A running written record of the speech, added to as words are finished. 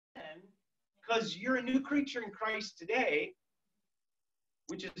because you're a new creature in Christ today,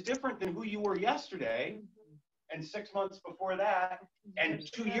 which is different than who you were yesterday, and 6 months before that, and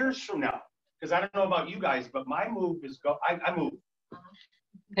 2 years from now. Because I don't know about you guys, but my move is I move.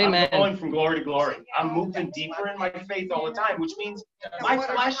 Amen. I'm going from glory to glory. I'm moving deeper in my faith all the time, which means my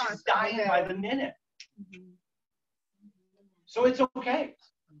flesh is dying by the minute. So it's okay.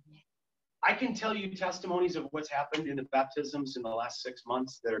 I can tell you testimonies of what's happened in the baptisms in the last 6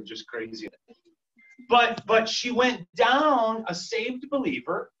 months that are just crazy. But she went down a saved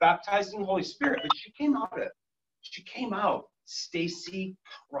believer, baptized in the Holy Spirit, but she came out of it. She came out Stacy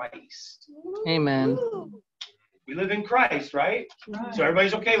Christ. Amen. We live in Christ, right? So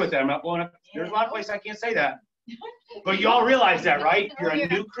everybody's okay with that. I'm not blowing up. There's a lot of places I can't say that. But you all realize that, right? You're a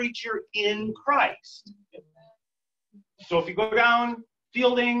new creature in Christ. So if you go down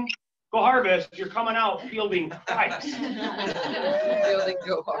fielding, go harvest, you're coming out fielding Christ. Fielding,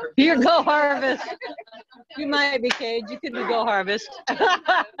 go harvest. You go harvest. You might be Cage. You could be go harvest.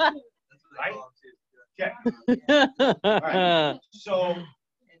 Right? Okay. All right. So,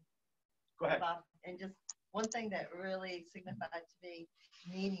 go ahead. Bob, and just one thing that really signified to me,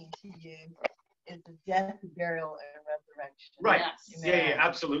 meaning to you, is the death, burial, and resurrection. Right. Yes. Yeah,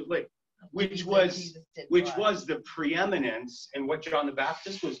 absolutely. Which was the preeminence in what John the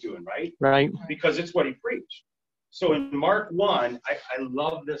Baptist was doing, right? Right. Because it's what he preached. So in Mark 1, I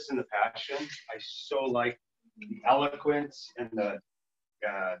love this in the Passion. I so like the eloquence and the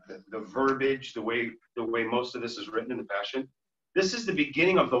verbiage, the way most of this is written in the Passion. This is the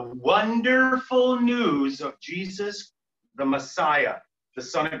beginning of the wonderful news of Jesus, the Messiah, the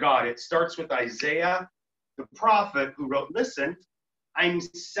Son of God. It starts with Isaiah, the prophet, who wrote, "Listen, I'm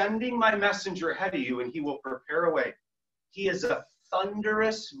sending my messenger ahead of you, and he will prepare a way. He is a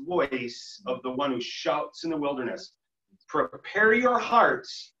thunderous voice of the one who shouts in the wilderness. Prepare your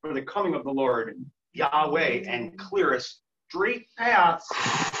hearts for the coming of the Lord, Yahweh, and clear a straight paths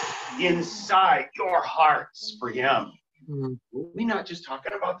inside your hearts for him." Mm-hmm. We're not just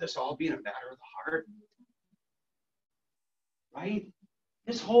talking about this all being a matter of the heart, right?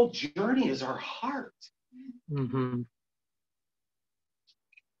 This whole journey is our heart. Mm-hmm.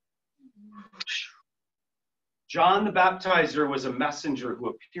 John the Baptizer was a messenger who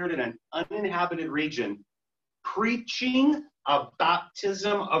appeared in an uninhabited region preaching a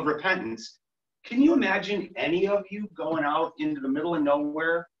baptism of repentance. Can you imagine any of you going out into the middle of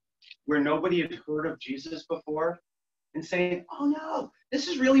nowhere where nobody had heard of Jesus before and saying, "Oh no, this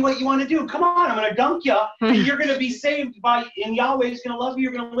is really what you want to do. Come on, I'm going to dunk you and you're going to be saved and Yahweh's going to love you.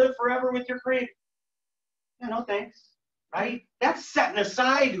 You're going to live forever with your Creator." Yeah, no thanks. Right? That's setting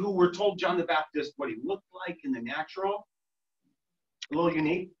aside who we're told John the Baptist, what he looked like in the natural. A little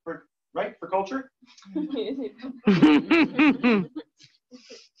unique, for culture.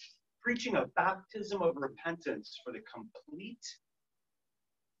 Preaching a baptism of repentance for the complete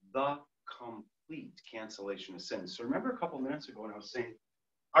cancellation of sins. So remember a couple minutes ago when I was saying,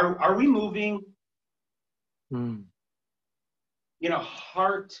 are we moving in a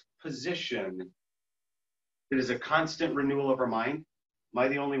heart position that is a constant renewal of our mind? Am I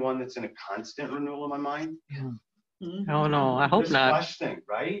the only one that's in a constant renewal of my mind? Yeah. Oh, no, I hope this not. Flesh thing,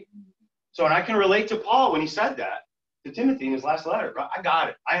 right? So, and I can relate to Paul when he said that to Timothy in his last letter. I got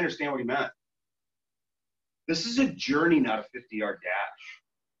it. I understand what he meant. This is a journey, not a 50-yard dash.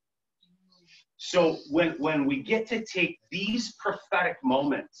 So when we get to take these prophetic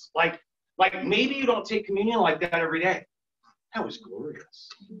moments, like maybe you don't take communion like that every day. That was glorious.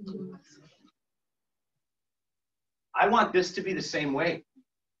 I want this to be the same way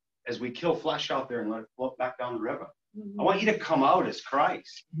as we kill flesh out there and let it float back down the river. I want you to come out as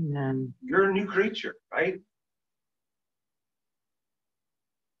Christ. Amen. You're a new creature, right?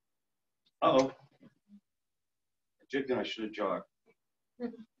 Uh-oh. I jigged and I should have jogged.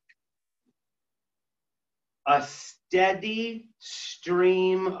 A steady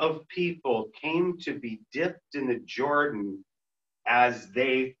stream of people came to be dipped in the Jordan as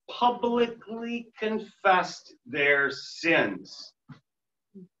they publicly confessed their sins.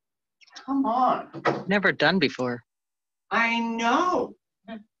 Come on. Never done before. I know.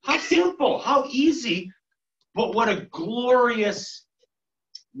 How simple, how easy, but what a glorious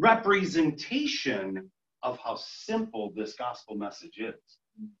representation of how simple this gospel message is.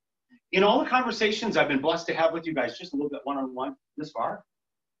 In all the conversations I've been blessed to have with you guys, just a little bit one-on-one this far,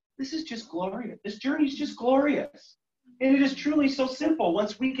 this is just glorious. This journey is just glorious. And it is truly so simple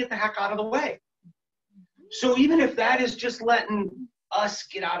once we get the heck out of the way. So even if that is just letting us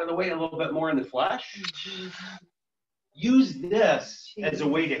get out of the way a little bit more in the flesh, use this as a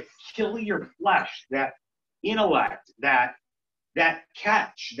way to kill your flesh, that intellect, that that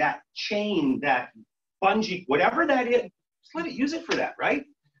catch, that chain, that bungee, whatever that is, let it use it for that, right?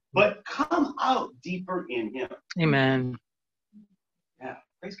 But come out deeper in Him. Amen. Yeah,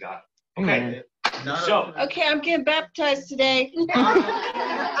 praise God. Okay, Amen. so Okay, I'm getting baptized today.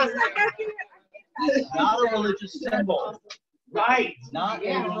 Not a religious symbol. right, Not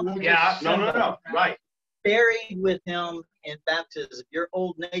a religious yeah, no, symbol. right. Buried with him in baptism. Your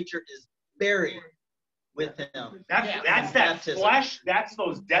old nature is buried with him. That's that Baptism. flesh. That's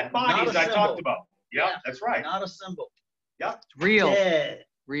those dead bodies I symbol. talked about. Yep, that's right. Not a symbol. Yep, Real. Dead,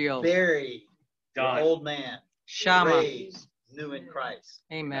 Real. buried, your done. old man, Shama. raised, new in Christ.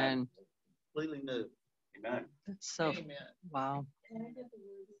 Amen. Completely new. Amen. That's so, Amen. wow.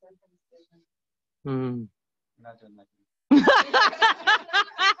 Hmm. Not doing that.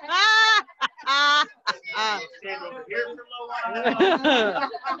 Stand over here for a little while.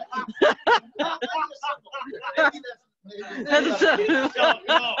 That's so, So, no, you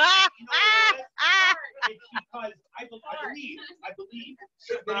know what it is? It's because I believe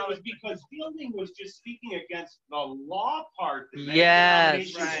that it was because Fielding was just speaking against the law part. That many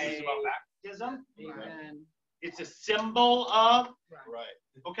Yes. denominations use about baptism. Amen. It's a symbol of. Right.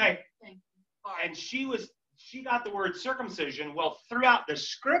 Okay. And she got the word circumcision. Well, throughout the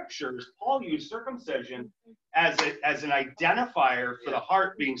scriptures, Paul used circumcision as an identifier for the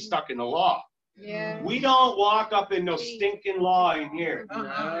heart being stuck in the law. Yeah. We don't walk up in no stinking law in here.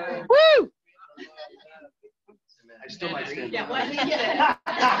 Woo! I still might stand. Yeah, what he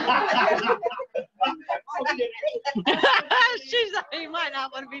She's like, you might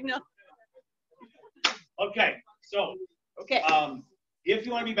not want to be known. Okay, so Okay. if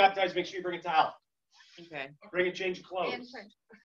you want to be baptized, make sure you bring a towel. Okay. Bring a change of clothes.